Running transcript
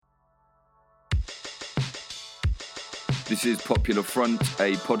This is Popular Front,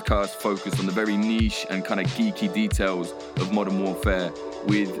 a podcast focused on the very niche and kind of geeky details of modern warfare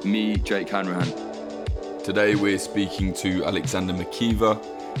with me, Jake Hanrahan. Today we're speaking to Alexander McKeever.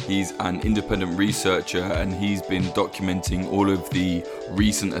 He's an independent researcher and he's been documenting all of the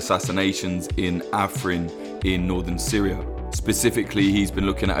recent assassinations in Afrin in northern Syria. Specifically, he's been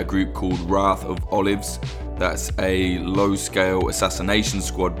looking at a group called Wrath of Olives. That's a low-scale assassination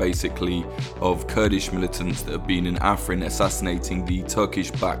squad, basically, of Kurdish militants that have been in Afrin assassinating the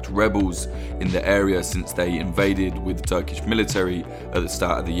Turkish-backed rebels in the area since they invaded with the Turkish military at the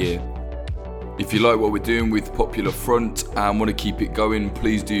start of the year. If you like what we're doing with Popular Front and want to keep it going,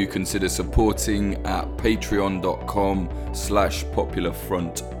 please do consider supporting at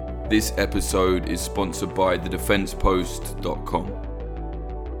patreon.com/popularfront. This episode is sponsored by thedefensepost.com.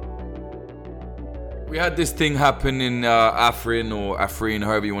 We had this thing happen in Afrin or Afrin,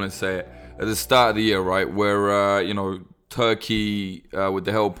 however you want to say it, at the start of the year, right? Where, Turkey, with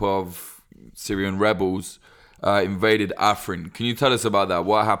the help of Syrian rebels, invaded Afrin. Can you tell us about that?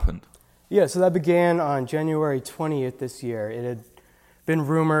 What happened? Yeah, so that began on January 20th this year. It had been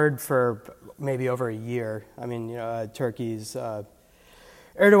rumored for maybe over a year. I mean, Turkey's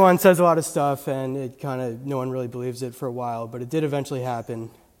Erdogan says a lot of stuff, and it kind of no one really believes it for a while, but it did eventually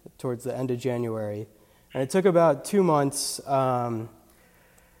happen towards the end of January. And it took about 2 months.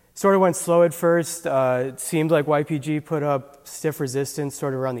 Sort of went slow at first. It seemed like YPG put up stiff resistance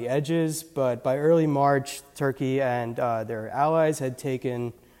sort of around the edges, but by early March, Turkey and their allies had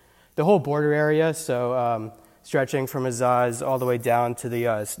taken the whole border area, so stretching from Azaz all the way down to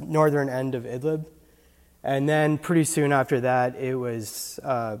the northern end of Idlib. And then pretty soon after that, it was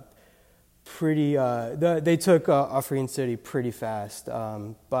they took Afrin city pretty fast,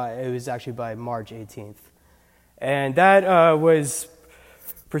 but it was actually by March 18th. And that was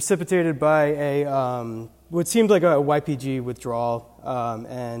precipitated by what seemed like a YPG withdrawal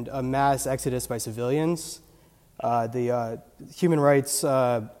and a mass exodus by civilians. The Human Rights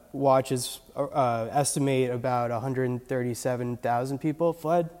Watch's estimate about 137,000 people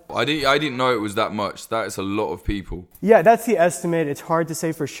fled. I didn't know it was that much. That is a lot of people. Yeah, that's the estimate. It's hard to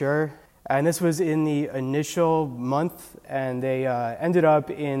say for sure. And this was in the initial month, and they ended up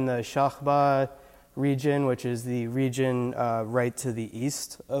in the Shahba region, which is the region right to the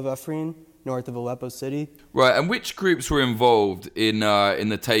east of Afrin, north of Aleppo city. Right, and which groups were involved in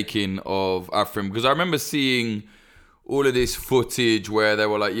the taking of Afrin? Because I remember seeing all of this footage where they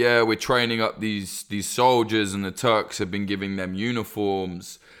were like, yeah, we're training up these soldiers and the Turks have been giving them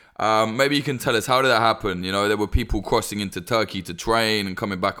uniforms. Maybe you can tell us, how did that happen? You know, there were people crossing into Turkey to train and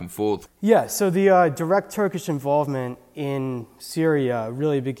coming back and forth. Yeah, so the direct Turkish involvement in Syria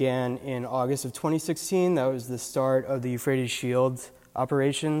really began in August of 2016. That was the start of the Euphrates Shield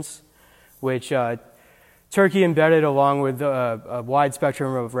operations, which Turkey embedded along with a wide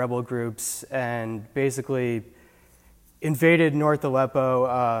spectrum of rebel groups and basically invaded North Aleppo,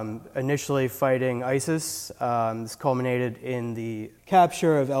 initially fighting ISIS. This culminated in the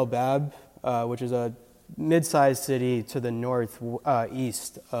capture of El Bab, which is a mid-sized city to the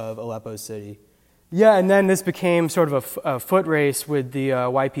northeast of Aleppo city. Yeah, and then this became sort of a foot race with the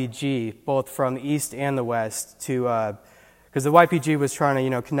YPG, both from the east and the west, because the YPG was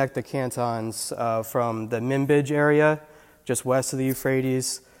trying to connect the cantons from the Minbij area, just west of the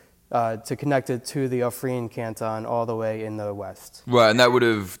Euphrates, to connect it to the Afrin canton all the way in the west. Right, and that would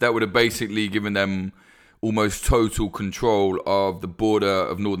have basically given them almost total control of the border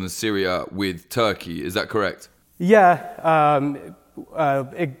of northern Syria with Turkey. Is that correct? Yeah.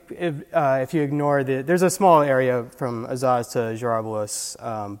 If you ignore there's a small area from Azaz to Jarablus,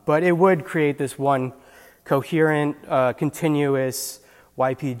 but it would create this one coherent, continuous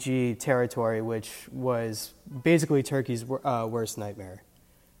YPG territory, which was basically Turkey's worst nightmare.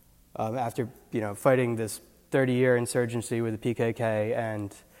 After fighting this 30-year insurgency with the PKK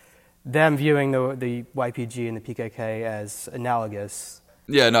and them viewing the YPG and the PKK as analogous.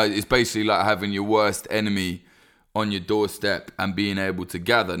 Yeah, no, it's basically like having your worst enemy on your doorstep and being able to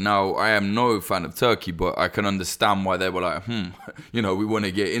gather. Now, I am no fan of Turkey, but I can understand why they were like, we want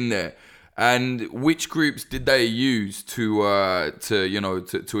to get in there. And which groups did they use to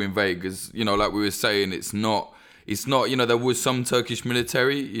invade? Because like we were saying, it's not. There was some Turkish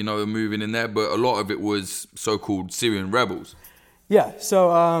military, moving in there, but a lot of it was so-called Syrian rebels. Yeah,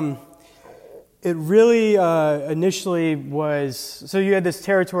 so it really initially was, so you had this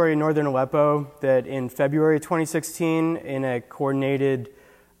territory in northern Aleppo that in February 2016, in a coordinated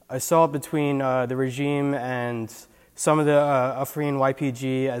assault between the regime and some of the Afrin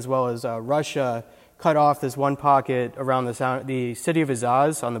YPG, as well as Russia, cut off this one pocket around the city of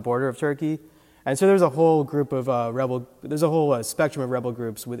Azaz on the border of Turkey. And so there's a whole group of there's a whole spectrum of rebel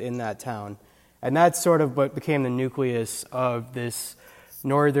groups within that town. And that's sort of what became the nucleus of this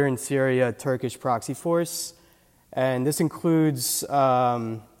northern Syria Turkish proxy force. And this includes,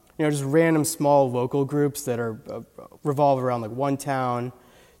 just random small local groups that are revolve around like one town,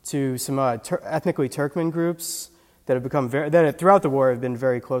 to some ethnically Turkmen groups that have become throughout the war have been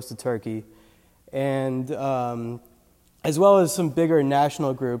very close to Turkey, and as well as some bigger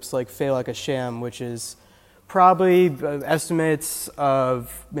national groups like Feylak Hasham, which is probably estimates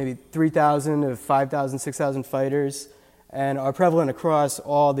of maybe 3,000 to 5,000, 6,000 fighters, and are prevalent across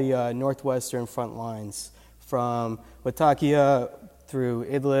all the northwestern front lines, from Latakia through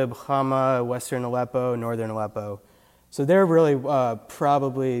Idlib, Hama, western Aleppo, northern Aleppo. So they're really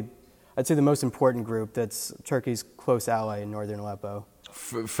probably, I'd say, the most important group that's Turkey's close ally in northern Aleppo.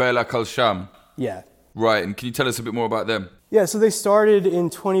 Feylak al-Sham? Yeah. Right, and can you tell us a bit more about them? Yeah, so they started in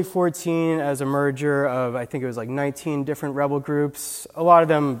 2014 as a merger of, I think it was like 19 different rebel groups, a lot of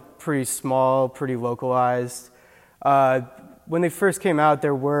them pretty small, pretty localized. When they first came out,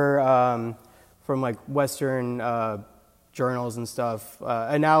 there were, from like Western journals and stuff,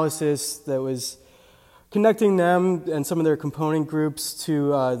 analysis that was connecting them and some of their component groups to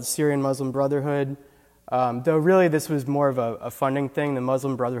the Syrian Muslim Brotherhood. Though really this was more of a funding thing. The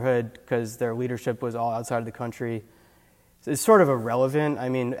Muslim Brotherhood, because their leadership was all outside of the country, is sort of irrelevant. I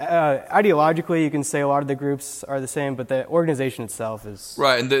mean, ideologically you can say a lot of the groups are the same, but the organization itself is...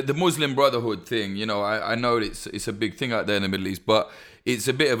 Right, and the Muslim Brotherhood thing, I know it's a big thing out there in the Middle East, but it's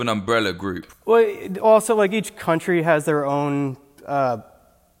a bit of an umbrella group. Well, also, like, each country has their own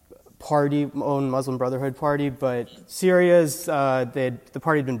party, own Muslim Brotherhood party, but Syria's, the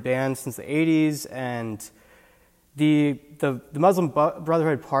party had been banned since the 80s, and the Muslim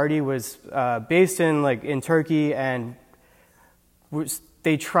Brotherhood party was based in Turkey, and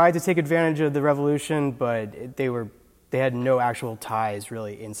they tried to take advantage of the revolution, but they had no actual ties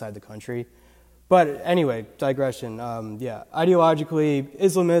really inside the country. But anyway, digression. Ideologically,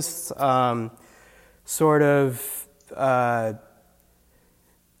 Islamists, sort of, not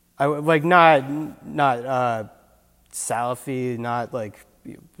Salafi, not like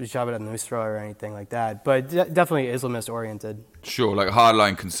Jabhat al-Nusra or anything like that, but definitely Islamist oriented. Sure, like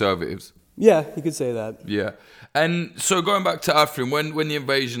hardline conservatives. Yeah, you could say that. Yeah. And so going back to Afrin, when the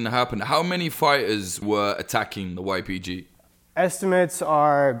invasion happened, how many fighters were attacking the YPG? Estimates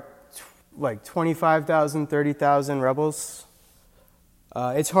are like 25,000, 30,000 rebels.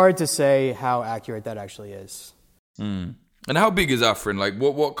 It's hard to say how accurate that actually is. Mm. And how big is Afrin? Like,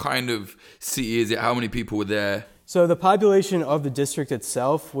 what kind of city is it? How many people were there? So the population of the district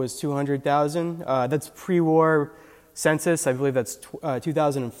itself was 200,000. That's pre-war census. I believe that's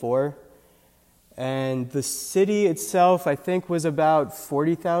 2004. And the city itself, I think, was about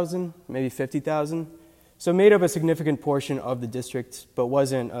 40,000, maybe 50,000. So it made up a significant portion of the district, but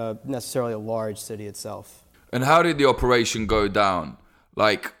wasn't necessarily a large city itself. And how did the operation go down?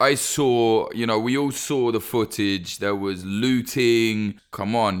 Like, I saw, we all saw the footage. There was looting.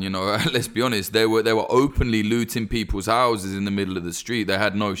 Come on, let's be honest. They were openly looting people's houses in the middle of the street. They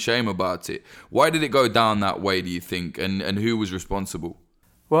had no shame about it. Why did it go down that way, do you think? And who was responsible?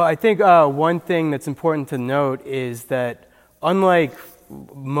 Well, I think one thing that's important to note is that unlike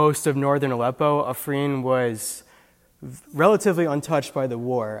most of northern Aleppo, Afrin was relatively untouched by the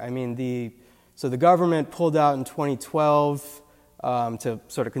war. I mean, the government pulled out in 2012 to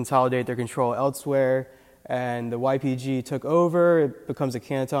sort of consolidate their control elsewhere, and the YPG took over. It becomes a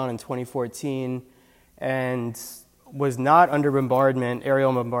canton in 2014, and was not under bombardment,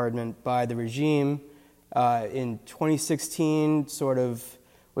 aerial bombardment, by the regime. In 2016, sort of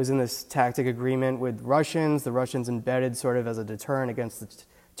was in this tactic agreement with Russians. The Russians embedded sort of as a deterrent against the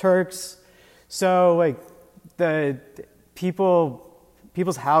Turks. So, like, the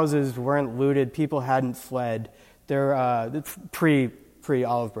people's houses weren't looted. People hadn't fled. They're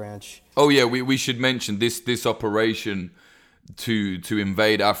pre-Olive Branch. Oh yeah, we should mention this operation to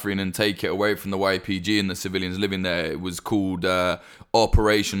invade Afrin and take it away from the YPG and the civilians living there. It was called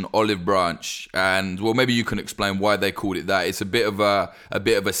Operation Olive Branch, and well, maybe you can explain why they called it that. It's a bit of a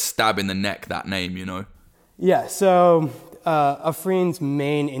stab in the neck, that name, Yeah. So Afrin's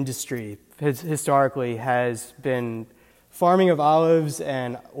main industry historically has been farming of olives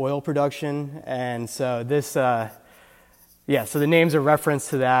and oil production, and so this, so the name's a reference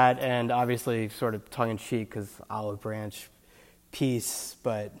to that, and obviously sort of tongue-in-cheek because Olive Branch, peace,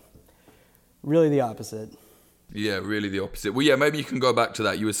 but really the opposite. Yeah, really the opposite. Well, yeah, maybe you can go back to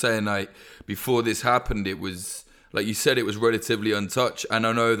that. You were saying, like, before this happened, it was like you said, it was relatively untouched. And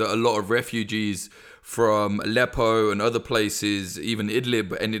I know that a lot of refugees from Aleppo and other places, even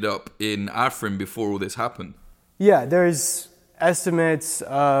Idlib, ended up in Afrin before all this happened. Yeah, there's estimates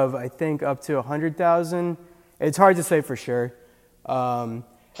of, I think, up to 100,000. It's hard to say for sure. And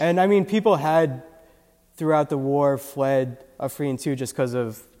I mean, people had, throughout the war, fled Afrin too just because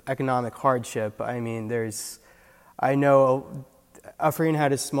of economic hardship. I mean, I know Afrin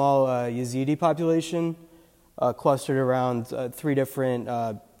had a small Yazidi population clustered around 3 different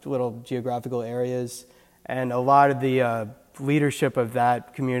little geographical areas, and a lot of the leadership of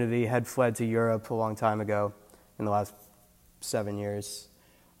that community had fled to Europe a long time ago in the last 7 years.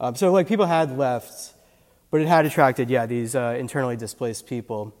 So like people had left, but it had attracted, these internally displaced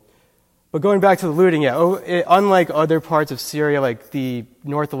people. But going back to the looting, unlike other parts of Syria, like the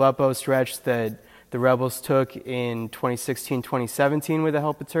North Aleppo stretch that the rebels took in 2016, 2017 with the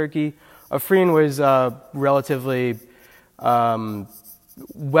help of Turkey, Afrin was relatively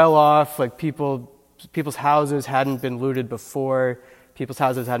well off. Like people's houses hadn't been looted before, people's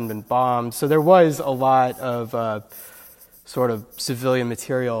houses hadn't been bombed. So there was a lot of sort of civilian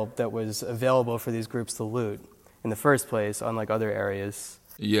material that was available for these groups to loot in the first place, unlike other areas.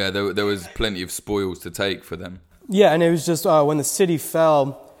 Yeah, there was plenty of spoils to take for them. Yeah, and it was just when the city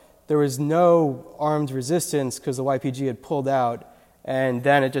fell, there was no armed resistance because the YPG had pulled out, and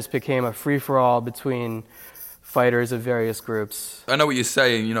then it just became a free-for-all between fighters of various groups. I know what you're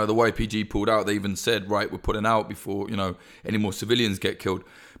saying, the YPG pulled out. They even said, right, we're putting out before, any more civilians get killed.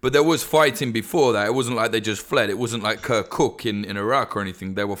 But there was fighting before that. It wasn't like they just fled. It wasn't like Kirkuk in Iraq or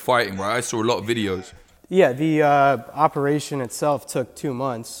anything. They were fighting, right? I saw a lot of videos. Yeah, the operation itself took 2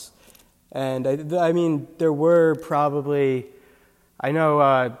 months. And I mean, there were probably, I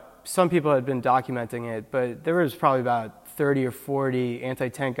know some people had been documenting it, but there was probably about 30 or 40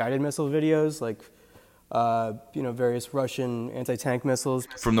 anti-tank guided missile videos, like, various Russian anti-tank missiles.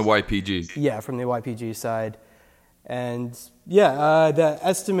 From the YPG? Yeah, from the YPG side. And the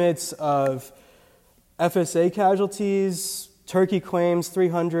estimates of FSA casualties, Turkey claims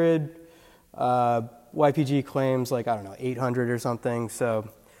 300, YPG claims 800 or something, so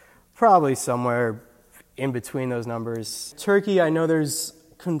probably somewhere in between those numbers. Turkey, I know there's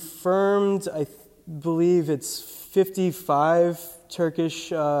confirmed, I believe it's 55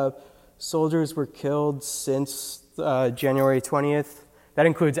 Turkish soldiers were killed since January 20th. That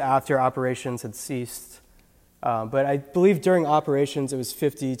includes after operations had ceased. But I believe during operations it was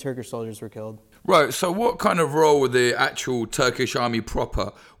 50 Turkish soldiers were killed. Right, so what kind of role were the actual Turkish army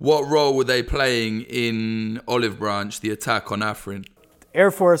proper? What role were they playing in Olive Branch, the attack on Afrin? Air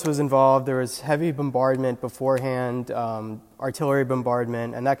Force was involved. There was heavy bombardment beforehand, artillery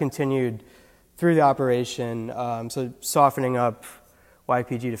bombardment, and that continued through the operation, so softening up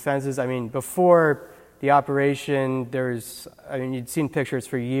YPG defenses. I mean, before the operation, you'd seen pictures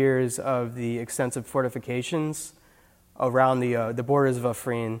for years of the extensive fortifications around the borders of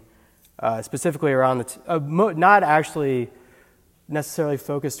Afrin, specifically around not actually necessarily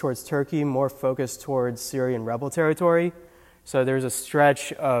focused towards Turkey, more focused towards Syrian rebel territory. So there's a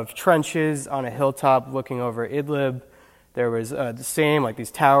stretch of trenches on a hilltop looking over Idlib. There was the same, like these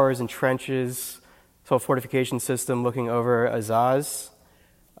towers and trenches, so a fortification system looking over Azaz.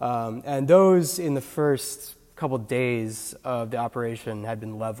 And those, in the first couple days of the operation, had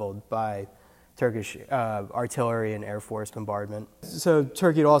been leveled by Turkish artillery and Air Force bombardment. So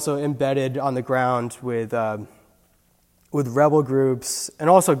Turkey had also embedded on the ground with rebel groups, and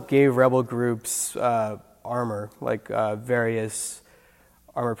also gave rebel groups armor, like various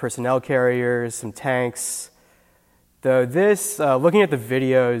armored personnel carriers, some tanks. Though looking at the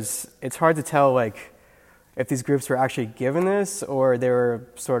videos, it's hard to tell if these groups were actually given this or they were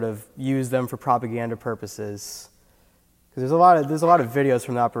sort of used them for propaganda purposes. Because there's a lot of videos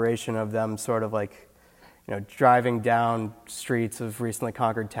from the operation of them sort of driving down streets of recently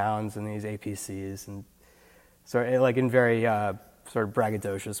conquered towns in these APCs, and sort of in very sort of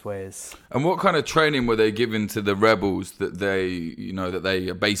braggadocious ways. And what kind of training were they given to the rebels that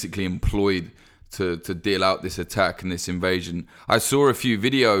they basically employed to deal out this attack and this invasion? I saw a few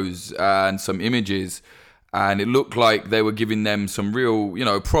videos and some images, and it looked like they were giving them some real,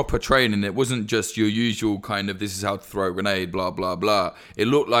 proper training. It wasn't just your usual kind of, this is how to throw a grenade, blah, blah, blah. It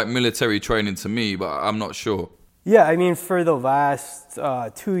looked like military training to me, but I'm not sure. Yeah, I mean, for the last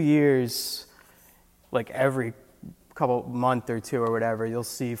 2 years, every month or two or whatever, you'll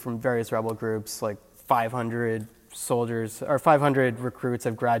see from various rebel groups, 500 soldiers or 500 recruits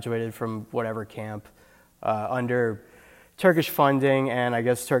have graduated from whatever camp under Turkish funding and I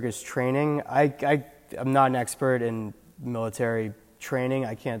guess Turkish training. I'm not an expert in military training.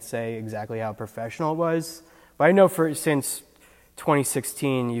 I can't say exactly how professional it was, But I know since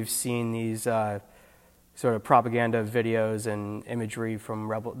 2016, you've seen these sort of propaganda videos and imagery from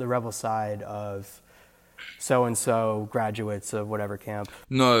the rebel side of so-and-so graduates of whatever camp.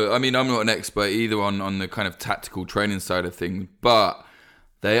 No, I mean, I'm not an expert either on the kind of tactical training side of things, but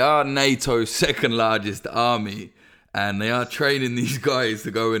they are NATO's second largest army, and they are training these guys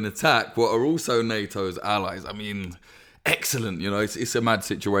to go and attack what are also NATO's allies. I mean, excellent, it's a mad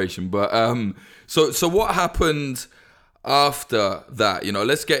situation. But so what happened after that?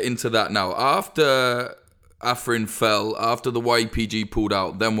 Let's get into that now. After Afrin fell, after the YPG pulled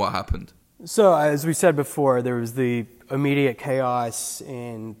out, then what happened? So, as we said before, there was the immediate chaos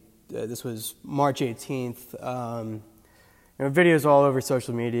in, this was March 18th. Videos all over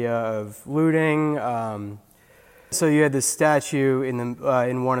social media of looting. So you had this statue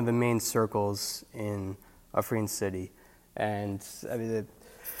in one of the main circles in Afrin city. And, I mean, the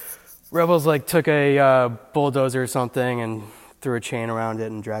rebels, took a bulldozer or something and threw a chain around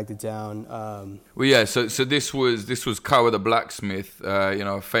it and dragged it down. Well, yeah. So this was Kawa the blacksmith,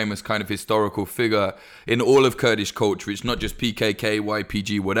 a famous kind of historical figure in all of Kurdish culture. It's not just PKK,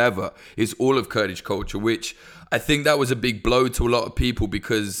 YPG, whatever. It's all of Kurdish culture, which I think that was a big blow to a lot of people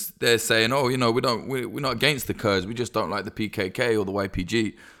because they're saying, we're not against the Kurds. We just don't like the PKK or the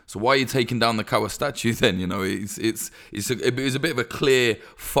YPG. So why are you taking down the Kawa statue then? It was a bit of a clear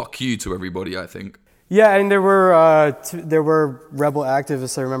fuck you to everybody, I think. Yeah, and there were rebel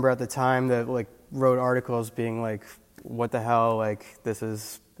activists, I remember at the time, that wrote articles being like, what the hell, this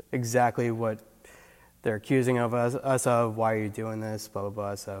is exactly what they're accusing of us of, why are you doing this, blah, blah,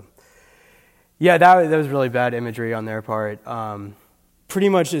 blah. So, yeah, that was really bad imagery on their part. Pretty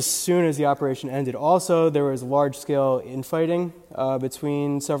much as soon as the operation ended. Also, there was large-scale infighting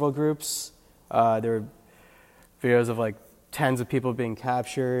between several groups. There were videos of tens of people being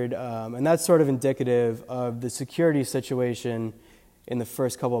captured, and that's sort of indicative of the security situation in the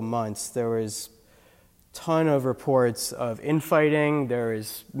first couple of months. There was a ton of reports of infighting. There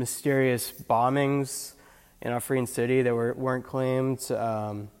was mysterious bombings in Afrin city that weren't claimed,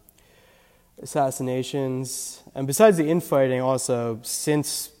 assassinations. And besides the infighting, also,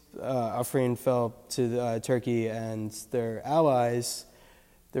 since Afrin fell to Turkey and their allies,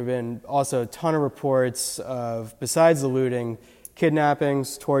 there have been also a ton of reports of, besides the looting,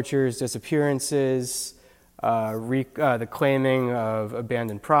 kidnappings, tortures, disappearances, the claiming of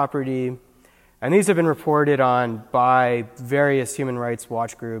abandoned property. And these have been reported on by various human rights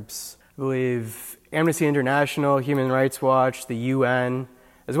watch groups. I believe Amnesty International, Human Rights Watch, the UN,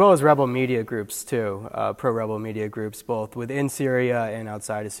 as well as rebel media groups too, pro-rebel media groups, both within Syria and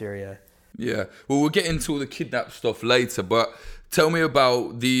outside of Syria. Yeah, well, we'll get into all the kidnap stuff later, but tell me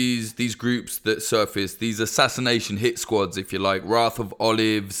about these groups that surfaced, these assassination hit squads, if you like, Wrath of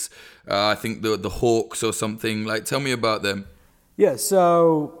Olives, I think the Hawks or something. Tell me about them. Yeah,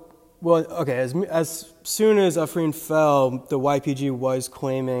 so, well, okay, as soon as Afrin fell, the YPG was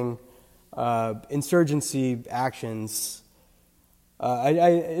claiming insurgency actions.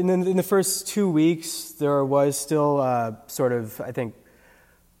 In the first 2 weeks, there was still sort of, I think,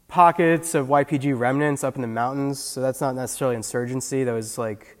 pockets of YPG remnants up in the mountains, so that's not necessarily insurgency. That was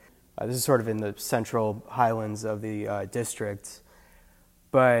this is sort of in the central highlands of the district.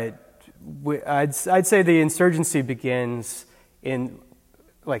 But I'd say the insurgency begins in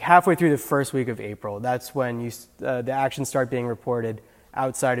halfway through the first week of April. That's when the actions start being reported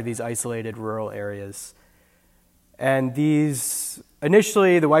outside of these isolated rural areas. And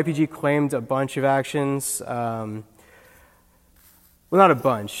initially, the YPG claimed a bunch of actions. Well, not a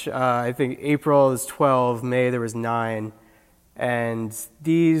bunch. I think April is 12, May there was 9. And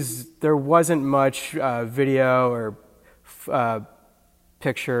there wasn't much video or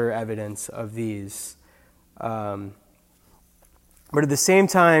picture evidence of these. But at the same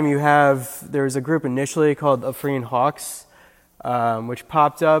time, there's a group initially called Afrin Hawks, which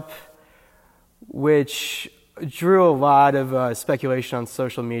popped up, which drew a lot of speculation on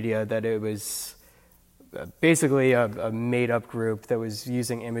social media that it was basically a made-up group that was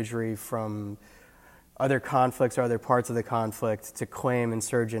using imagery from other conflicts or other parts of the conflict to claim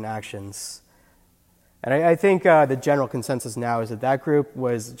insurgent actions. And I think the general consensus now is that group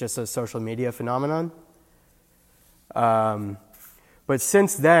was just a social media phenomenon. But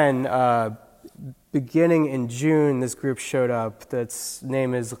since then, beginning in June, this group showed up. Its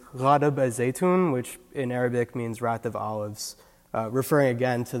name is Ghadab al-Zaytun, which in Arabic means wrath of olives, referring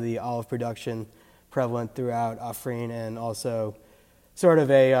again to the olive production prevalent throughout Afrin, and also sort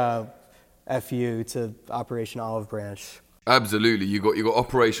of a FU to Operation Olive Branch. Absolutely. You got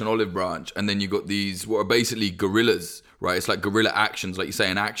Operation Olive Branch, and then you got these what are basically guerrillas, right? It's like guerrilla actions, like you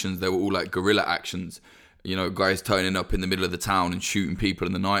say in actions, they were all like guerrilla actions. you know, guys turning up in the middle of the town and shooting people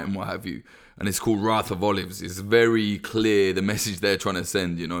in the night and what have you. And it's called Wrath of Olives. It's very clear the message they're trying to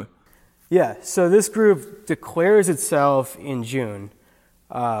send, you know? Yeah, so this group declares itself in June.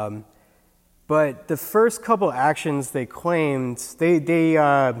 But the first couple actions they claimed, they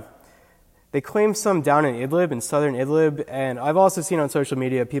claimed some down in Idlib, in southern Idlib, and I've also seen on social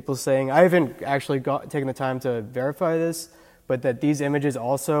media people saying, I haven't actually taken the time to verify this, but that these images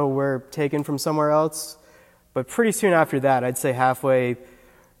also were taken from somewhere else. But pretty soon after that, I'd say halfway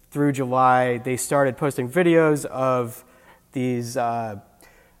through July, they started posting videos of these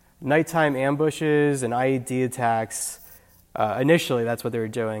nighttime ambushes and IED attacks. Initially, that's what they were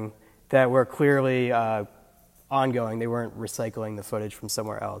doing, that were clearly ongoing. They weren't recycling the footage from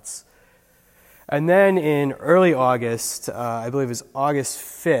somewhere else. And then in early August, I believe it was August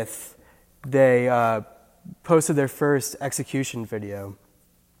 5th, they posted their first execution video,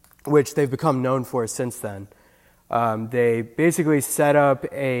 which they've become known for since then. They basically set up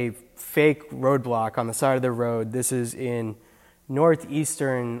a fake roadblock on the side of the road. This is in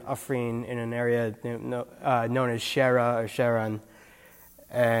northeastern Afrin, in an area known as Shera or Sharan,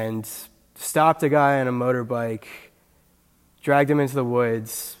 and stopped a guy on a motorbike, dragged him into the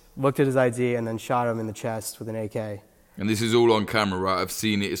woods, looked at his ID, and then shot him in the chest with an AK. And this is all on camera, right? I've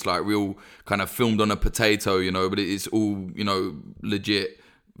seen it. It's like real kind of filmed on a potato, you know, but it's all, you know, legit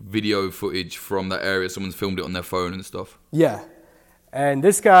video footage from that area. Someone's filmed it on their phone and stuff. Yeah. And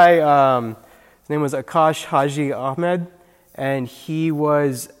this guy, his name was Akash Haji Ahmed, and he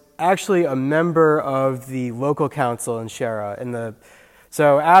was actually a member of the local council in Shera.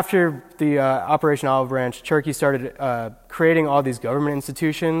 So after the Operation Olive Branch, Turkey started creating all these government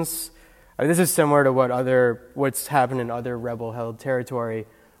institutions. This is similar to what's happened in other rebel-held territory,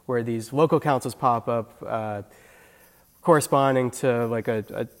 where these local councils pop up, corresponding to like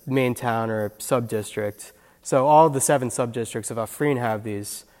a main town or a sub-district. So all the 7 sub-districts of Afrin have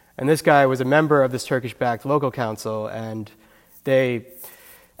these. And this guy was a member of this Turkish-backed local council, and they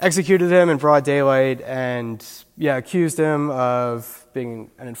executed him in broad daylight and, accused him of being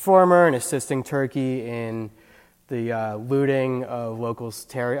an informer and assisting Turkey in the looting of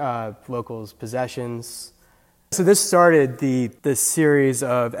locals' possessions. So this started this series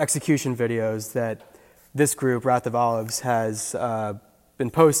of execution videos that this group, Wrath of Olives, has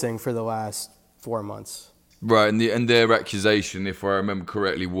been posting for the last 4 months. Right, and their accusation, if I remember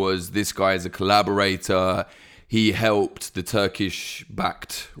correctly, was this guy is a collaborator. He helped the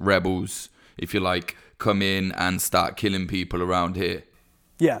Turkish-backed rebels, if you like, come in and start killing people around here.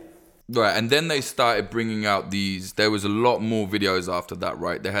 Yeah. Right, and then they started bringing out there was a lot more videos after that,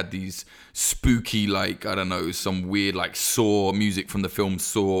 right? They had these spooky, like, I don't know, some weird, like, Saw, music from the film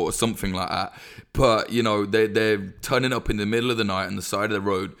Saw or something like that. But, you know, they're turning up in the middle of the night on the side of the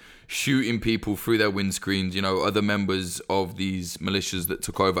road, shooting people through their windscreens, you know, other members of these militias that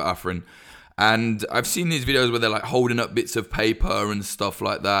took over Afrin. And I've seen these videos where they're like holding up bits of paper and stuff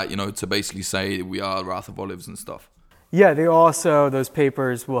like that, you know, to basically say we are Wrath of Olives and stuff. Yeah, those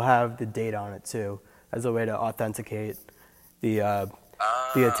papers will have the date on it too, as a way to authenticate the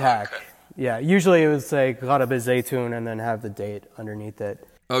attack. Okay. Yeah, usually it would say Gharab Zaytun and then have the date underneath it.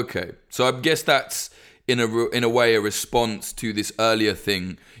 Okay, so I guess that's in a way a response to this earlier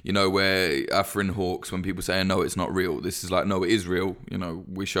thing, you know, where Afrin Hawks, when people say, no, it's not real. This is like, no, it is real. You know,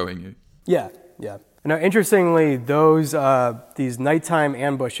 we're showing you. Yeah. Now, interestingly, these nighttime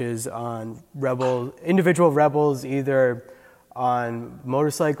ambushes on individual rebels, either on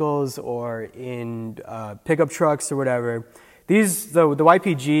motorcycles or in pickup trucks or whatever, the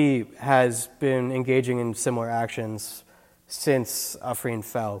YPG has been engaging in similar actions since Afrin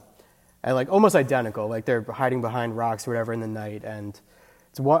fell, and like almost identical. Like they're hiding behind rocks or whatever in the night, and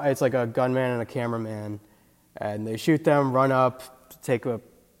it's like a gunman and a cameraman, and they shoot them, run up,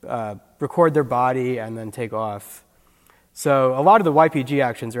 record their body, and then take off. So a lot of the YPG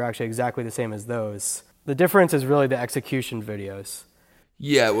actions are actually exactly the same as those. The difference is really the execution videos.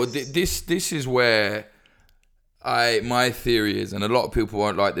 Yeah, well, this is where my theory is, and a lot of people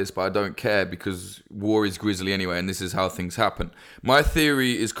won't like this, but I don't care because war is grisly anyway, and this is how things happen. My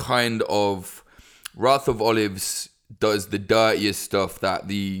theory is kind of Wrath of Olives does the dirtiest stuff that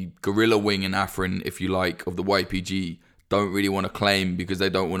the guerrilla wing in Afrin, if you like, of the YPG don't really want to claim because they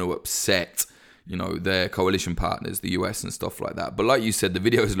don't want to upset, you know, their coalition partners, the US and stuff like that. But like you said, the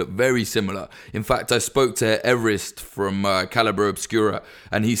videos look very similar. In fact, I spoke to Everest from Calibre Obscura,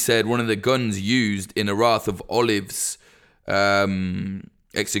 and he said one of the guns used in a Wrath of Olives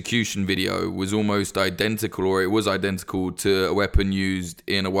execution video was almost identical, or it was identical to a weapon used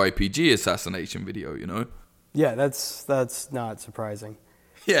in a YPG assassination video, you know? Yeah, that's not surprising.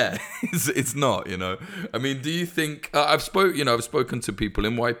 Yeah, it's not, I mean, do you think I've spoken to people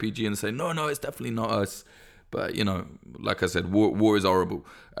in YPG and say no, it's definitely not us. But like I said, war is horrible.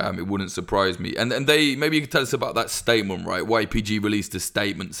 It wouldn't surprise me. And they maybe you could tell us about that statement, right? YPG released a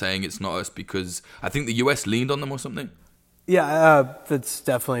statement saying it's not us because I think the US leaned on them or something. Yeah, that's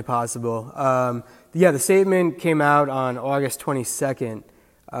definitely possible. The statement came out on August 22nd.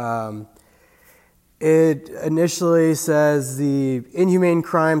 It initially says the inhumane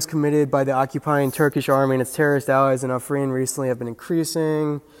crimes committed by the occupying Turkish army and its terrorist allies in Afrin recently have been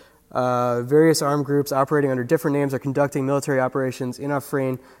increasing. Various armed groups operating under different names are conducting military operations in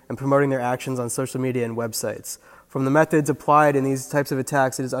Afrin and promoting their actions on social media and websites. From the methods applied in these types of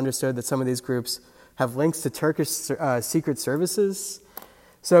attacks, it is understood that some of these groups have links to Turkish secret services.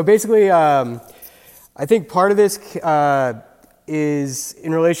 So basically, I think part of this is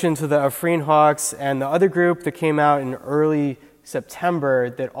in relation to the Afrin Hawks and the other group that came out in early September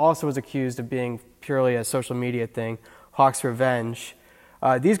that also was accused of being purely a social media thing, Hawks Revenge.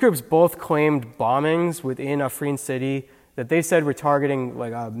 These groups both claimed bombings within Afrin city that they said were targeting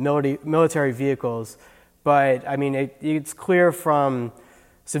like military vehicles, but I mean it's clear from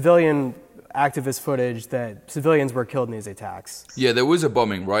civilian activist footage that civilians were killed in these attacks. Yeah, there was a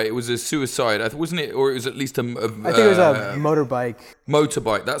bombing, right? It was a suicide, wasn't it? Or it was at least I think it was a motorbike.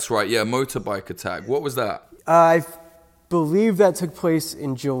 Motorbike, that's right. Yeah, motorbike attack. What was that? I believe that took place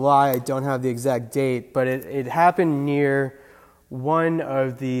in July. I don't have the exact date, but it happened near one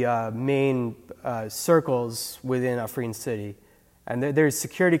of the main circles within Afrin city. And there's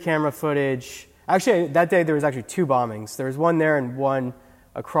security camera footage. Actually, that day there was actually two bombings. There was one there and one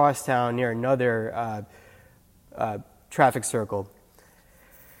across town near another traffic circle.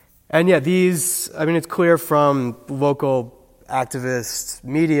 And yeah, it's clear from local activist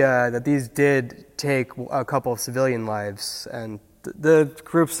media that these did take a couple of civilian lives. And the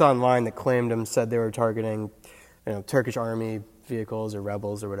groups online that claimed them said they were targeting Turkish army vehicles or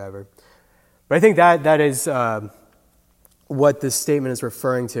rebels or whatever. But I think that is what this statement is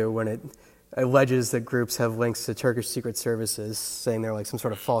referring to when it alleges that groups have links to Turkish secret services, saying they're like some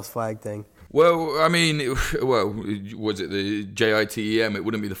sort of false flag thing. Well, I mean, was it the JITEM? It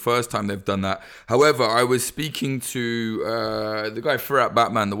wouldn't be the first time they've done that. However, I was speaking to the guy Ferhat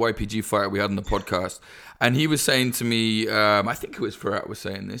Batman, the YPG fighter we had on the podcast, and he was saying to me, I think it was Ferhat was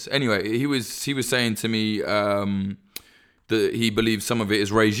saying this. Anyway, he was saying to me that he believes some of it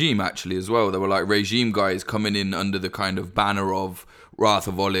is regime actually as well. There were like regime guys coming in under the kind of banner of Wrath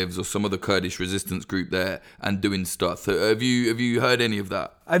of Olives or some other Kurdish resistance group there and doing stuff. Have you heard any of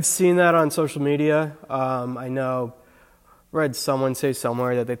that? I've seen that on social media. I read someone say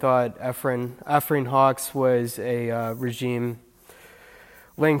somewhere that they thought Afrin Hawks was a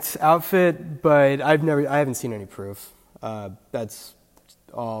regime-linked outfit, but I haven't seen any proof. That's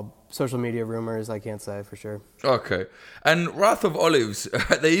all social media rumors. I can't say for sure. Okay. And Wrath of Olives,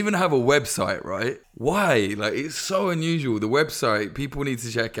 they even have a website, right? Why? Like, it's so unusual. The website, people need to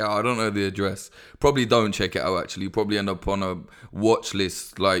check out. I don't know the address. Probably don't check it out, actually. You probably end up on a watch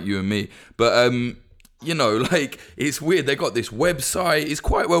list like you and me. But, it's weird. They got this website. It's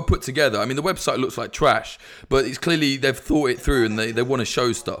quite well put together. I mean, the website looks like trash, but it's clearly they've thought it through and they want to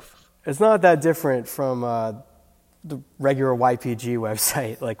show stuff. It's not that different from the regular YPG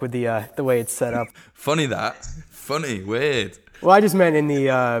website, like with the way it's set up. Funny, weird. Well, I just meant in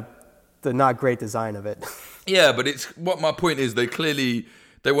the not great design of it. Yeah, but it's what my point is. They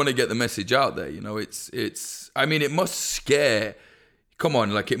want to get the message out there. It's. I mean, it must scare. Come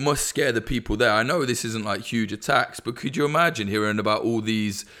on, like it must scare the people there. I know this isn't like huge attacks, but could you imagine hearing about all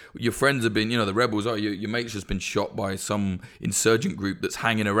these? Your friends have been, the rebels are. Your mate's just been shot by some insurgent group that's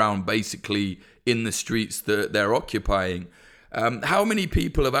hanging around basically in the streets that they're occupying. How many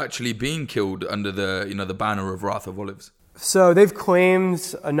people have actually been killed under the banner of Wrath of Olives? So they've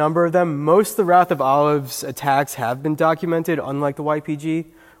claimed a number of them. Most of the Wrath of Olives attacks have been documented, unlike the YPG.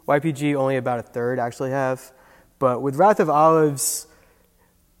 YPG, only about a third actually have. But with Wrath of Olives,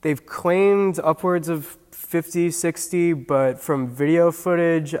 they've claimed upwards of 50, 60, but from video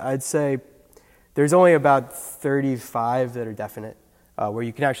footage, I'd say there's only about 35 that are definite, where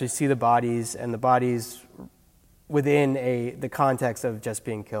you can actually see the bodies, and the bodies within the context of just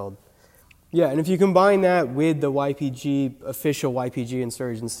being killed. Yeah, and if you combine that with the official YPG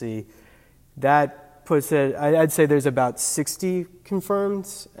insurgency, that puts it, I'd say there's about 60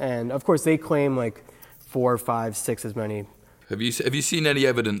 confirmed, and of course they claim like 4, 5, 6 as many. Have you seen any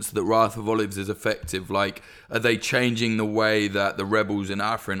evidence that Wrath of Olives is effective? Like, are they changing the way that the rebels in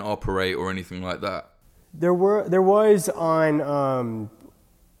Afrin operate or anything like that? There was on,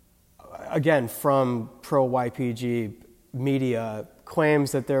 again, from pro-YPG media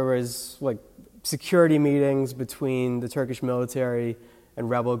claims that there was like security meetings between the Turkish military and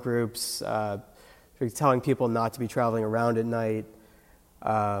rebel groups, telling people not to be traveling around at night.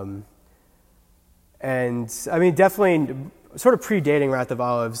 And I mean, definitely sort of predating Wrath of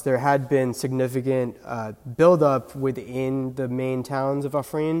Olives, there had been significant buildup within the main towns of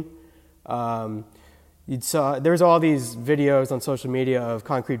Afrin. There's all these videos on social media of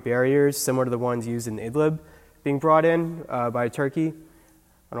concrete barriers similar to the ones used in Idlib being brought in by Turkey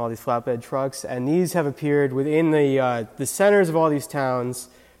on all these flatbed trucks, and these have appeared within the centers of all these towns.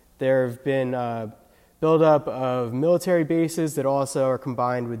 There have been buildup of military bases that also are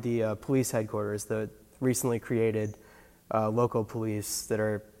combined with the police headquarters, the recently created local police that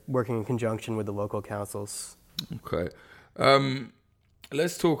are working in conjunction with the local councils. Okay.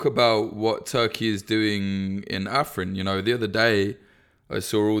 Let's talk about what Turkey is doing in Afrin. You know, the other day I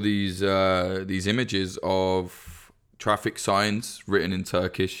saw all these images of traffic signs written in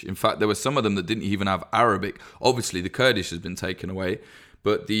Turkish. In fact, there were some of them that didn't even have Arabic. Obviously, the Kurdish has been taken away,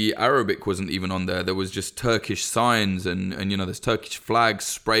 but the Arabic wasn't even on there. There was just Turkish signs and you know, there's Turkish flags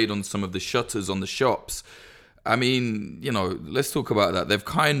sprayed on some of the shutters on the shops. I mean, you know, let's talk about that. They've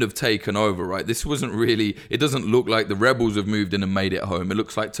kind of taken over, right? This wasn't really, it doesn't look like the rebels have moved in and made it home. It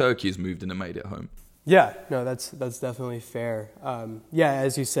looks like Turkey has moved in and made it home. Yeah, no, that's definitely fair. Yeah,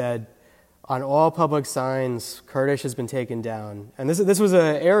 as you said, on all public signs, Kurdish has been taken down. And this was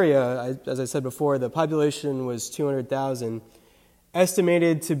an area, as I said before, the population was 200,000,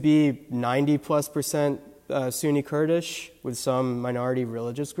 estimated to be 90+% Sunni Kurdish, with some minority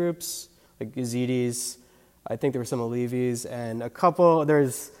religious groups, like Yazidis. I think there were some Alevis, and a couple,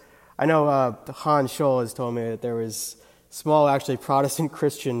 I know Hans Scholl has told me that there was a small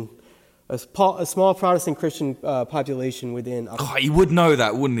Protestant Christian population within. Oh, he would know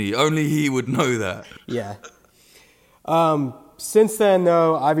that, wouldn't he? Only he would know that. Yeah. Since then,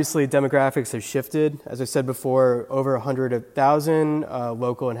 though, obviously demographics have shifted. As I said before, over 100,000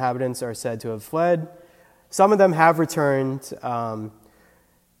 local inhabitants are said to have fled. Some of them have returned.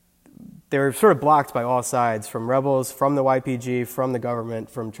 They were sort of blocked by all sides, from rebels, from the YPG, from the government,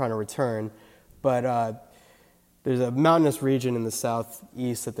 from trying to return. But there's a mountainous region in the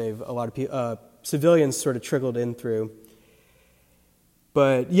southeast that a lot of civilians sort of trickled in through.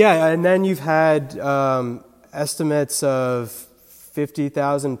 But yeah, and then you've had estimates of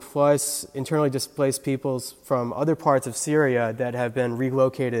 50,000 plus internally displaced peoples from other parts of Syria that have been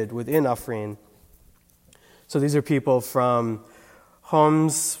relocated within Afrin. So these are people from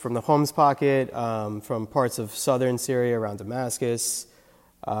Homs, from the Homs pocket, from parts of southern Syria around Damascus.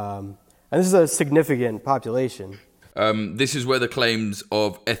 And this is a significant population. This is where the claims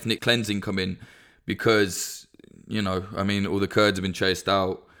of ethnic cleansing come in, because, you know, I mean, all the Kurds have been chased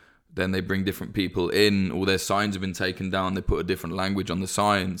out, then they bring different people in, all their signs have been taken down, they put a different language on the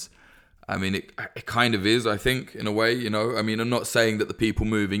signs. I mean, it kind of is, I think, in a way, you know. I mean, I'm not saying that the people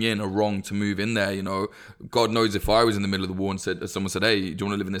moving in are wrong to move in there, you know. God knows if I was in the middle of the war and someone said, hey, do you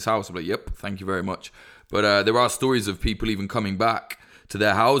want to live in this house? I'm like, yep, thank you very much. But there are stories of people even coming back to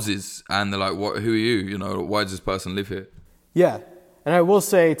their houses and they're like, "What? Who are you? You know, why does this person live here?" Yeah, and I will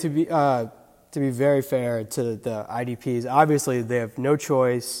say, to be very fair to the IDPs, obviously they have no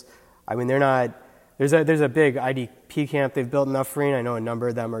choice. I mean, they're not. There's a big IDP camp they've built in Afrin. I know a number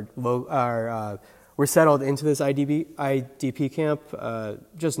of them were settled into this IDP camp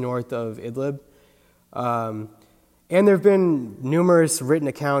just north of Idlib. And there have been numerous written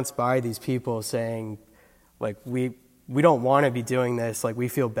accounts by these people saying, like, we don't want to be doing this. Like, we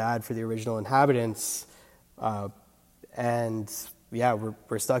feel bad for the original inhabitants. And yeah,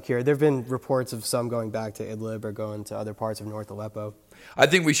 we're stuck here. There have been reports of some going back to Idlib or going to other parts of North Aleppo. I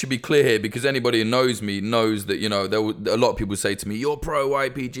think we should be clear here, because anybody who knows me knows that, you know, a lot of people say to me, "You're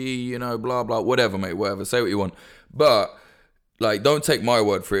pro-YPG, you know, blah, blah," whatever, mate, whatever, say what you want. But, like, don't take my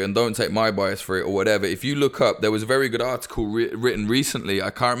word for it and don't take my bias for it or whatever. If you look up, there was a very good article written recently.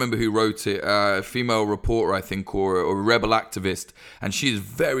 I can't remember who wrote it, a female reporter, I think, or a rebel activist. And she is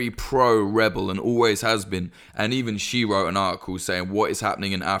very pro-rebel and always has been. And even she wrote an article saying what is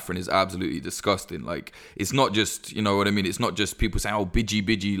happening in Afrin is absolutely disgusting. Like, it's not just, you know what I mean? It's not just people saying, "Oh,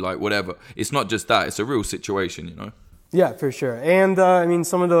 bidgy, like, whatever." It's not just that. It's a real situation, you know? Yeah, for sure. And, I mean,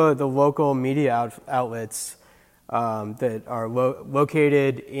 some of the local media outlets that are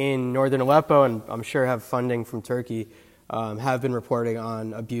located in northern Aleppo, and I'm sure have funding from Turkey, have been reporting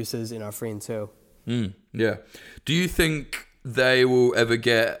on abuses in Afrin too. Yeah. Do you think they will ever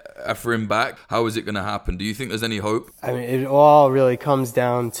get Afrin back? How is it going to happen? Do you think there's any hope? I mean, it all really comes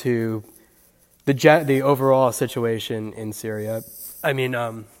down to the overall situation in Syria. I mean,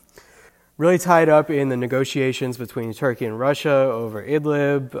 really tied up in the negotiations between Turkey and Russia over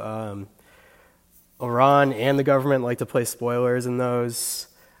Idlib. Iran and the government like to play spoilers in those.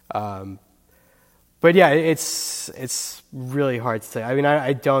 But yeah, it's really hard to say. I mean,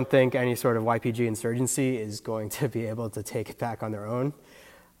 I don't think any sort of YPG insurgency is going to be able to take it back on their own.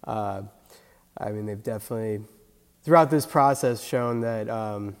 I mean, they've definitely, throughout this process, shown that,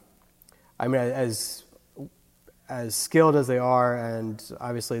 I mean, as skilled as they are, and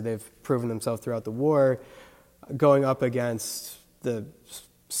obviously they've proven themselves throughout the war, going up against the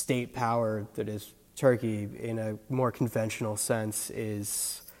state power that is Turkey in a more conventional sense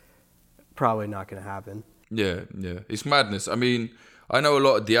is probably not going to happen. Yeah. It's madness. I mean, I know a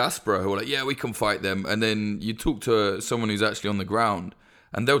lot of diaspora who are like, yeah, we can fight them. And then you talk to someone who's actually on the ground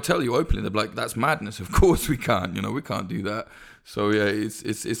and they'll tell you openly, they're like, that's madness. Of course we can't, we can't do that. So yeah,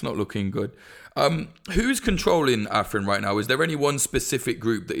 it's not looking good. Who's controlling Afrin right now? Is there any one specific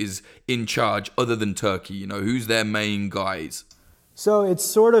group that is in charge other than Turkey? Who's their main guys? So it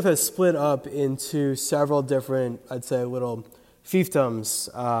sort of has split up into several different, I'd say, little fiefdoms,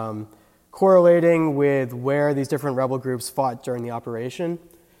 correlating with where these different rebel groups fought during the operation.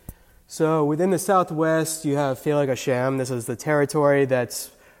 So within the southwest, you have Felek Asham. This is the territory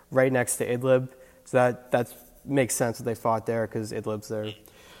that's right next to Idlib. So that makes sense that they fought there because Idlib's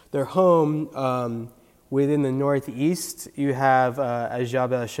their home. Within the northeast, you have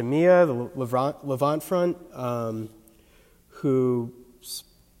Ajab al-Shamia, the Levant front, who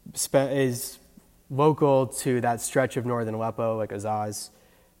is local to that stretch of northern Aleppo, like Azaz.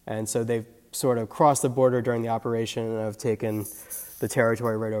 And so they've sort of crossed the border during the operation and have taken the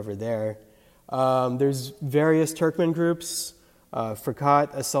territory right over there. There's various Turkmen groups,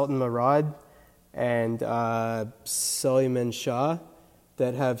 Furqat, Sultan Marad, and Suleiman Shah,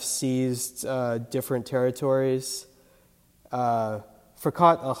 that have seized different territories.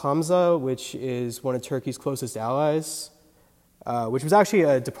 Furqat al-Hamza, which is one of Turkey's closest allies, which was actually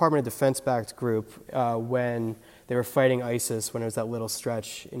a Department of Defense-backed group when they were fighting ISIS, when it was that little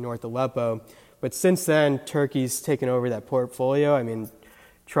stretch in North Aleppo. But since then, Turkey's taken over that portfolio. I mean,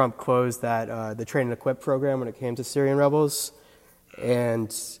 Trump closed that the train and equip program when it came to Syrian rebels.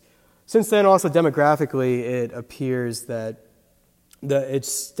 And since then, also demographically, it appears that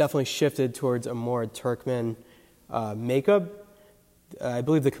it's definitely shifted towards a more Turkmen makeup. I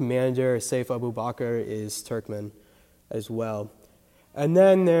believe the commander, Saif Abu Bakr, is Turkmen as well. And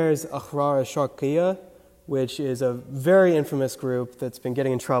then there's Ahrar al-Sharqiyya, which is a very infamous group that's been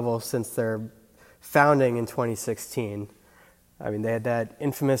getting in trouble since their founding in 2016. I mean, they had that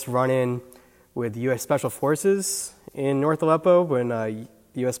infamous run-in with U.S. Special Forces in North Aleppo when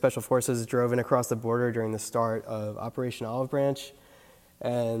U.S. Special Forces drove in across the border during the start of Operation Olive Branch.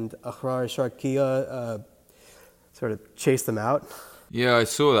 And Ahrar al-Sharqiyya sort of chased them out. Yeah, I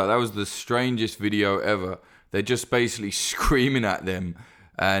saw that. That was the strangest video ever. They're just basically screaming at them,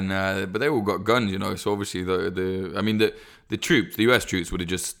 and but they all got guns, So obviously the troops, the US troops, would have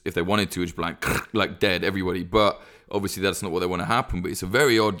just, if they wanted to, just like dead everybody. But obviously that's not what they want to happen. But it's a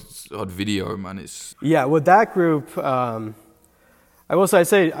very odd video, man. With that group. I will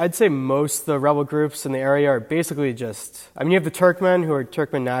say, I'd say most of the rebel groups in the area are basically just, you have the Turkmen who are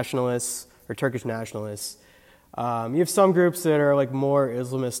Turkmen nationalists or Turkish nationalists. You have some groups that are like more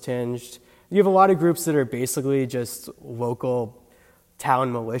Islamist tinged. You have a lot of groups that are basically just local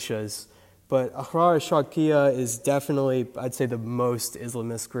town militias. But Ahrar al-Sharqiyya is definitely, I'd say, the most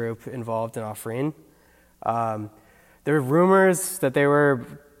Islamist group involved in Afrin. There are rumors that they were,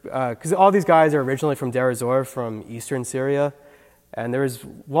 because all these guys are originally from Deir ez-Zor, from eastern Syria. And there was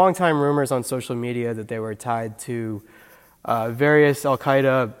long-time rumors on social media that they were tied to various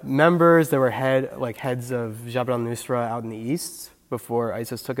al-Qaeda members that were heads of Jabhat al-Nusra out in the east before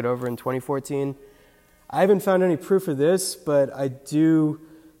ISIS took it over in 2014. I haven't found any proof of this, but I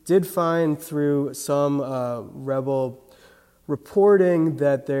did find through some rebel reporting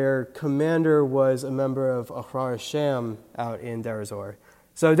that their commander was a member of Ahrar al-Sham out in Deir ez-Zor.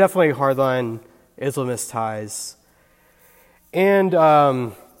 So definitely hardline Islamist ties. And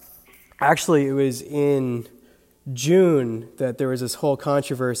actually, it was in June that there was this whole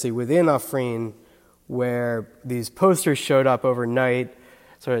controversy within Afrin where these posters showed up overnight,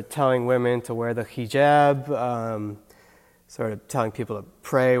 sort of telling women to wear the hijab, sort of telling people to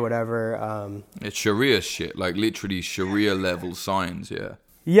pray, whatever. It's Sharia shit, like literally Sharia-level signs, yeah.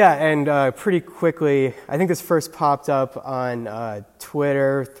 Yeah, and pretty quickly, I think this first popped up on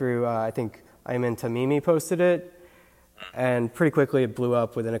Twitter through, I think Ayman Tamimi posted it. And pretty quickly it blew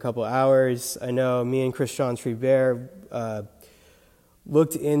up within a couple hours. I know me and Christian Tribert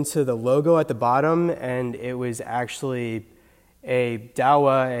looked into the logo at the bottom, and it was actually a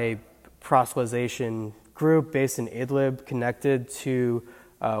dawah, a proselytization group based in Idlib connected to,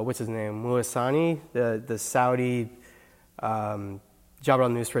 what's his name, Muhassani, the Saudi Jabal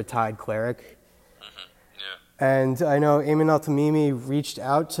al-Nusra Tide cleric. And I know Ayman al-Tamimi reached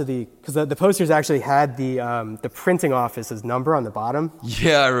out to because the posters actually had the printing office's number on the bottom.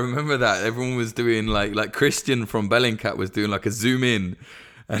 Yeah, I remember that. Everyone was doing like Christian from Bellingcat was doing like a zoom in.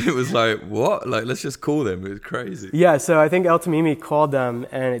 And it was like, what? Like, let's just call them. It was crazy. Yeah, so I think El-Tamimi called them,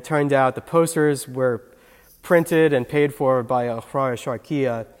 and it turned out the posters were printed and paid for by Ahrar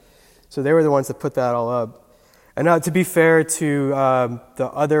Sharqiya. So they were the ones that put that all up. And to be fair to the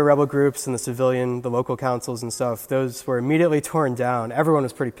other rebel groups and the local councils and stuff, those were immediately torn down. Everyone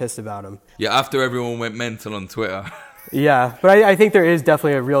was pretty pissed about them. Yeah, after everyone went mental on Twitter. Yeah, but I think there is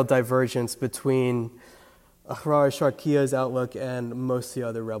definitely a real divergence between Ahrar Sharqiya's outlook and most of the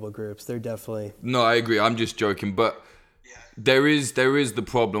other rebel groups. They're definitely... No, I agree. I'm just joking. But there is the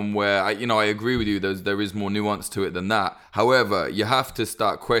problem where, I agree with you. There is more nuance to it than that. However, you have to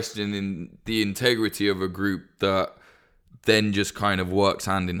start questioning the integrity of a group that then just kind of works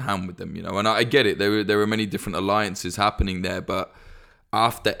hand in hand with them, And I get it. There are many different alliances happening there, but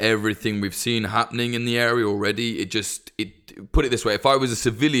after everything we've seen happening in the area already, put it this way, if I was a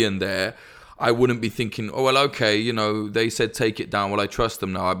civilian there, I wouldn't be thinking, oh, well, okay, they said take it down. Well, I trust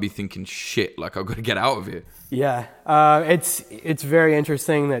them now. I'd be thinking, shit, like, I've got to get out of here. Yeah, it's very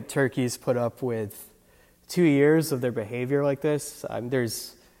interesting that Turkey's put up with 2 years of their behavior like this.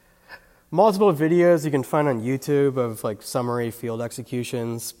 There's multiple videos you can find on YouTube of like summary field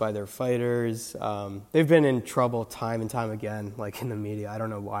executions by their fighters. They've been in trouble time and time again, like in the media. I don't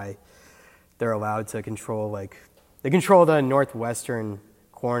know why they're allowed to control, they control the northwestern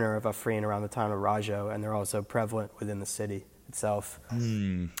corner of Afrin around the town of Rajo, and they're also prevalent within the city itself.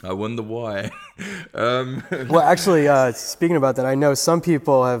 I wonder why. Well, actually, speaking about that, I know some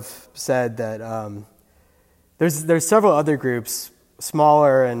people have said that there's several other groups,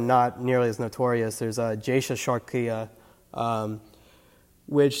 smaller and not nearly as notorious. There's Jaish al-Sharqiya,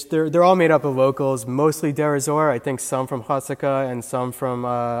 which they're all made up of locals, mostly Deir ez-Zor, I think some from Hasaka and some from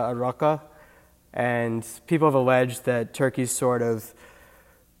Raqqa. And people have alleged that Turkey's sort of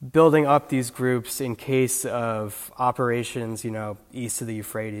building up these groups in case of operations, east of the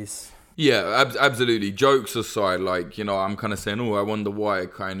Euphrates. Yeah, absolutely. Jokes aside, I'm kind of saying, I wonder why.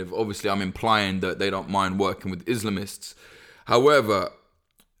 Obviously, I'm implying that they don't mind working with Islamists. However,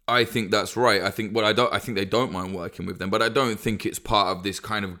 I think that's right. I think they don't mind working with them, but I don't think it's part of this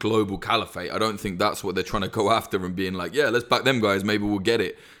kind of global caliphate. I don't think that's what they're trying to go after and being like, yeah, let's back them guys. Maybe we'll get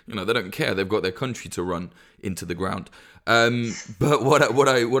it. They don't care. They've got their country to run into the ground. But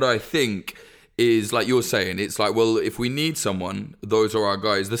what I think is, like you're saying, it's like, well, if we need someone, those are our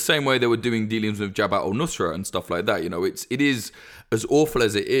guys. The same way they were doing dealings with Jabhat al-Nusra and stuff like that. It is as awful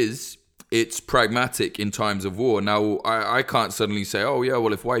as it is. It's pragmatic in times of war. Now, I can't suddenly say, oh yeah,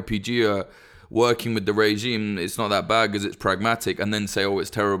 well, if YPG are working with the regime, it's not that bad because it's pragmatic, and then say, oh, it's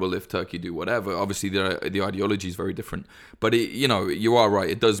terrible if Turkey do whatever. Obviously, the ideology is very different. But you are right.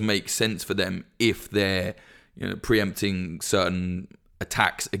 It does make sense for them if they're preempting certain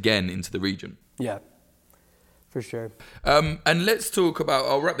attacks again into the region. Yeah, for sure. And let's talk about,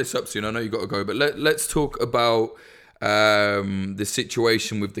 I'll wrap this up soon, I know you got to go, but let's talk about the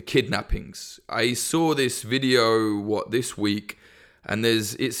situation with the kidnappings. I saw this video, this week, and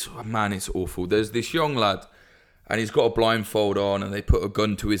it's awful. There's this young lad, and he's got a blindfold on, and they put a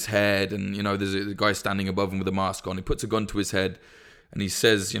gun to his head, and, there's a guy standing above him with a mask on. He puts a gun to his head, and he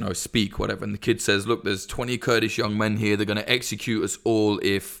says, speak, whatever. And the kid says, look, there's 20 Kurdish young men here. They're going to execute us all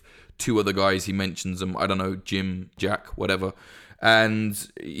if two other guys, he mentions them, I don't know, Jim, Jack, whatever. And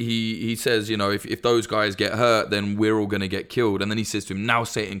he says, if those guys get hurt, then we're all going to get killed. And then he says to him, now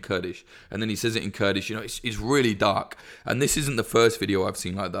say it in Kurdish. And then he says it in Kurdish. It's really dark. And this isn't the first video I've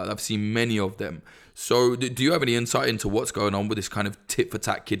seen like that. I've seen many of them. So do you have any insight into what's going on with this kind of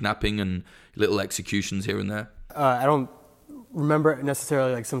tit-for-tat kidnapping and little executions here and there? I don't remember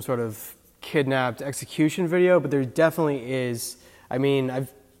necessarily like some sort of kidnapped execution video, but there definitely is. I mean,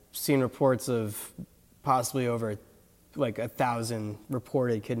 I've seen reports of possibly over 1,000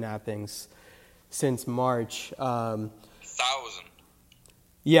 reported kidnappings since March. 1,000?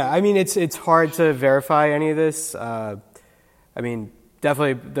 Yeah, I mean, it's hard to verify any of this. I mean,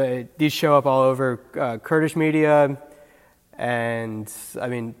 definitely these show up all over Kurdish media, and I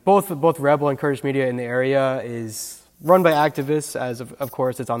mean, both rebel and Kurdish media in the area is run by activists, as of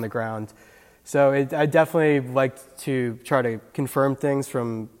course it's on the ground. So I definitely like to try to confirm things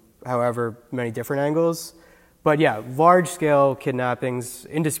from however many different angles. But yeah, large-scale kidnappings,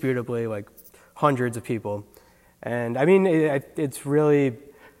 indisputably, hundreds of people. And I mean, it's really,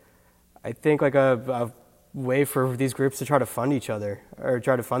 I think like a way for these groups to try to fund each other or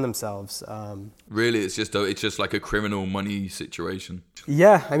try to fund themselves. Really, it's just like a criminal money situation.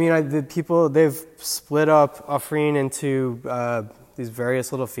 Yeah, I mean, they've split up Afrin into these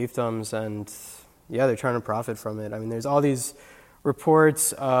various little fiefdoms, and yeah, they're trying to profit from it. I mean, there's all these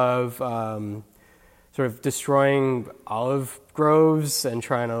reports of sort of destroying olive groves and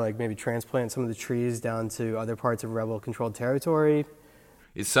trying to like maybe transplant some of the trees down to other parts of rebel-controlled territory.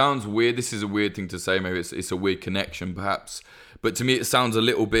 It sounds weird. This is a weird thing to say. Maybe it's a weird connection, perhaps. But to me, it sounds a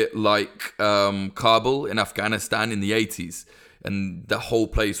little bit like Kabul in Afghanistan in the 80s. And the whole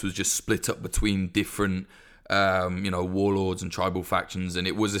place was just split up between different, warlords and tribal factions. And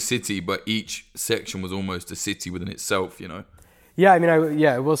it was a city, but each section was almost a city within itself, Yeah, I mean,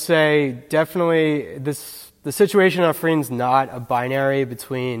 I will say definitely the situation in Afrin's not a binary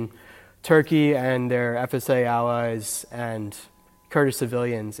between Turkey and their FSA allies and Kurdish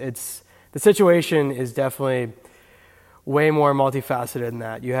civilians. The situation is definitely way more multifaceted than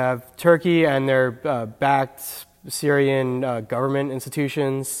that. You have Turkey and their backed Syrian government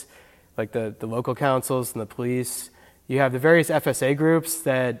institutions, like the local councils and the police. You have the various FSA groups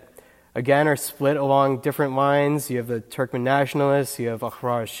that, again, are split along different lines. You have the Turkmen nationalists, you have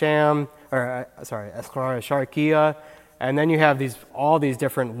Ahrar Sharqiya, and then you have all these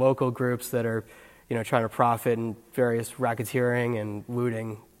different local groups that are trying to profit in various racketeering and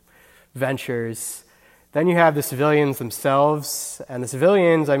looting ventures. Then you have the civilians themselves, and the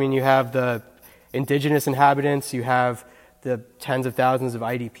civilians, I mean, you have the indigenous inhabitants, you have the tens of thousands of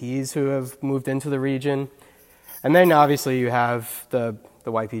IDPs who have moved into the region, and then obviously you have the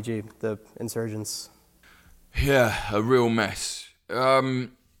YPG, the insurgents. Yeah, a real mess.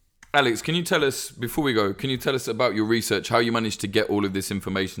 Alex, can you tell us, before we go, about your research, how you managed to get all of this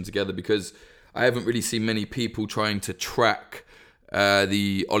information together? Because I haven't really seen many people trying to track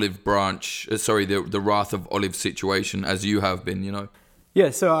the olive branch, the Wrath of Olive situation as you have been,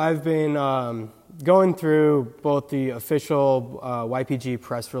 Yeah, so I've been going through both the official YPG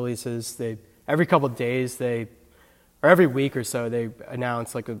press releases. Every couple of days, or every week or so, they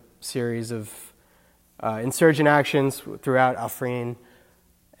announce like a series of insurgent actions throughout Afrin.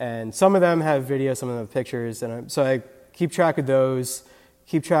 And some of them have video, some of them have pictures. And so I keep track of those,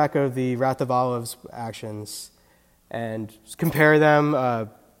 keep track of the Wrath of Olive's actions, and compare them.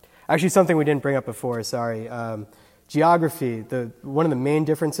 Actually, something we didn't bring up before, sorry. Geography, one of the main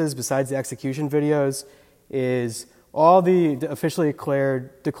differences besides the execution videos is all the officially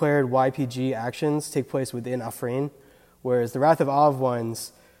declared YPG actions take place within Afrin, whereas the Wrath of Olive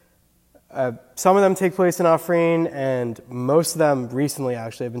ones, some of them take place in Afrin, and most of them recently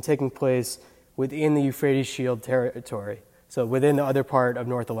actually have been taking place within the Euphrates Shield territory, so within the other part of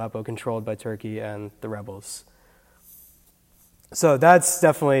North Aleppo controlled by Turkey and the rebels. So that's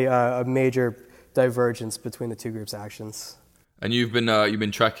definitely a major divergence between the two groups' actions. And you've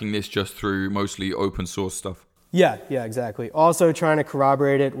been tracking this just through mostly open source stuff? Yeah, exactly. Also trying to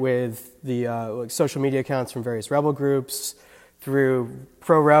corroborate it with the social media accounts from various rebel groups, through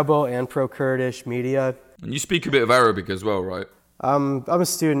pro-rebel and pro-Kurdish media. And you speak a bit of Arabic as well, right? I'm a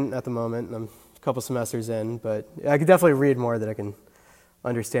student at the moment, and I'm a couple semesters in, but I could definitely read more that I can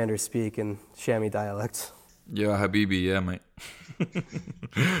understand or speak in Shami dialect. Yeah, Habibi, yeah, mate.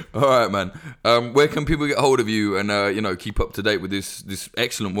 All right, man. Where can people get hold of you and keep up to date with this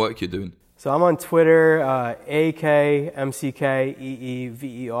excellent work you're doing? So I'm on Twitter,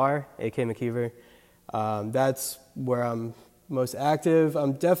 AKMCKEEVER, AK McKeever. That's where I'm most active.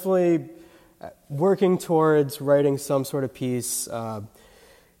 I'm definitely working towards writing some sort of piece,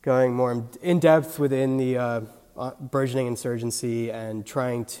 going more in depth within the burgeoning insurgency and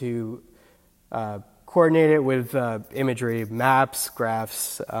trying to coordinate it with imagery, maps,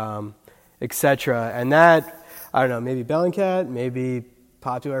 graphs, etc. And that, I don't know, maybe Bellingcat, maybe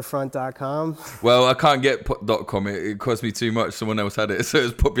popularfront.com. Well, I can't get .com. It cost me too much. Someone else had it, so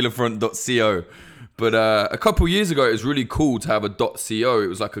it's popularfront.co. But a couple years ago, it was really cool to have a .co. It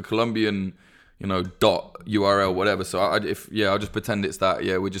was like a Colombian, dot URL, whatever. So I'll just pretend it's that.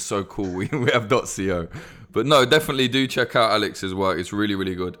 Yeah, we're just so cool. We have .co. But no, definitely do check out Alex's work. It's really,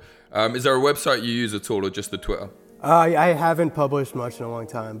 really good. Is there a website you use at all, or just the Twitter? I haven't published much in a long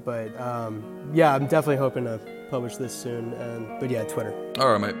time, but I'm definitely hoping to publish this soon. But yeah, Twitter.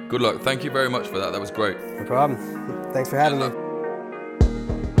 All right, mate. Good luck. Thank you very much for that. That was great. No problem. Thanks for having me.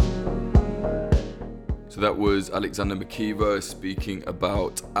 So that was Alexander McKeever speaking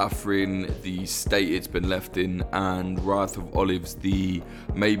about Afrin, the state it's been left in, and Wrath of Olives, the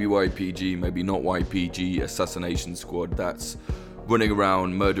maybe YPG, maybe not YPG assassination squad that's running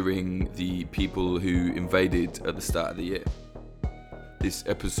around murdering the people who invaded at the start of the year. This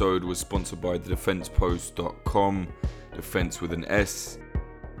episode was sponsored by thedefensepost.com, defense with an S.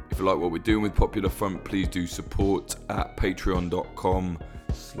 If you like what we're doing with Popular Front, please do support at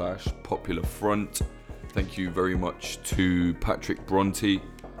patreon.com/popularfront. Thank you very much to Patrick Bronte,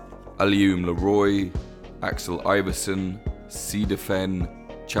 Alium Leroy, Axel Iverson, Cedarfen,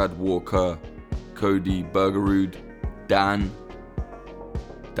 Chad Walker, Cody Bergerud, Dan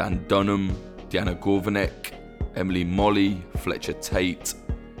Dunham, Diana Gorvanek, Emily Molly, Fletcher Tate,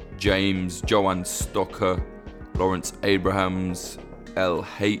 James, Joanne Stocker, Lawrence Abrahams,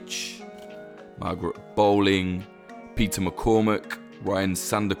 LH, Margaret Bowling, Peter McCormick, Ryan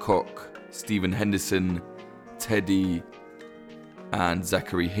Sandercock, Stephen Henderson, Teddy, and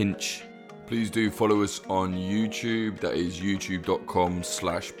Zachary Hinch. Please do follow us on YouTube. That is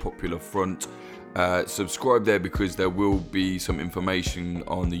youtube.com/popularfront. Subscribe there because there will be some information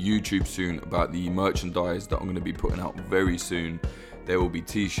on the YouTube soon about the merchandise that I'm going to be putting out very soon. There will be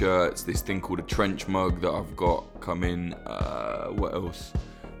t-shirts, this thing called a trench mug that I've got coming. What else?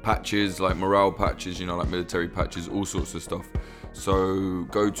 Patches, like morale patches, like military patches, all sorts of stuff. So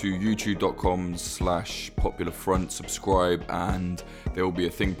go to youtube.com/popularfront, subscribe, and there will be a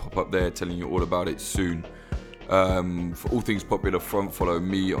thing pop up there telling you all about it soon. For all things Popular Front, follow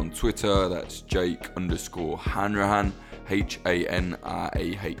me on Twitter. That's Jake_Hanrahan,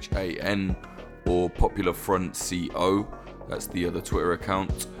 HANRAHAN, or Popular Front CO. That's the other Twitter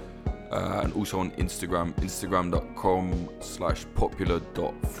account. And also on Instagram,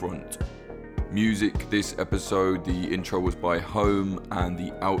 instagram.com/popular.front. Music this episode, the intro was by Home and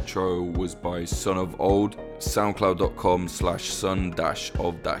the outro was by Son of Old.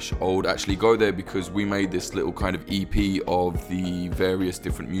 soundcloud.com/son-of-old. Actually go there because we made this little kind of EP of the various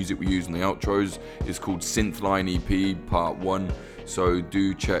different music we use in the outros. It's called Synthline EP Part 1, so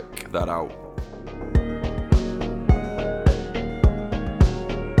do check that out.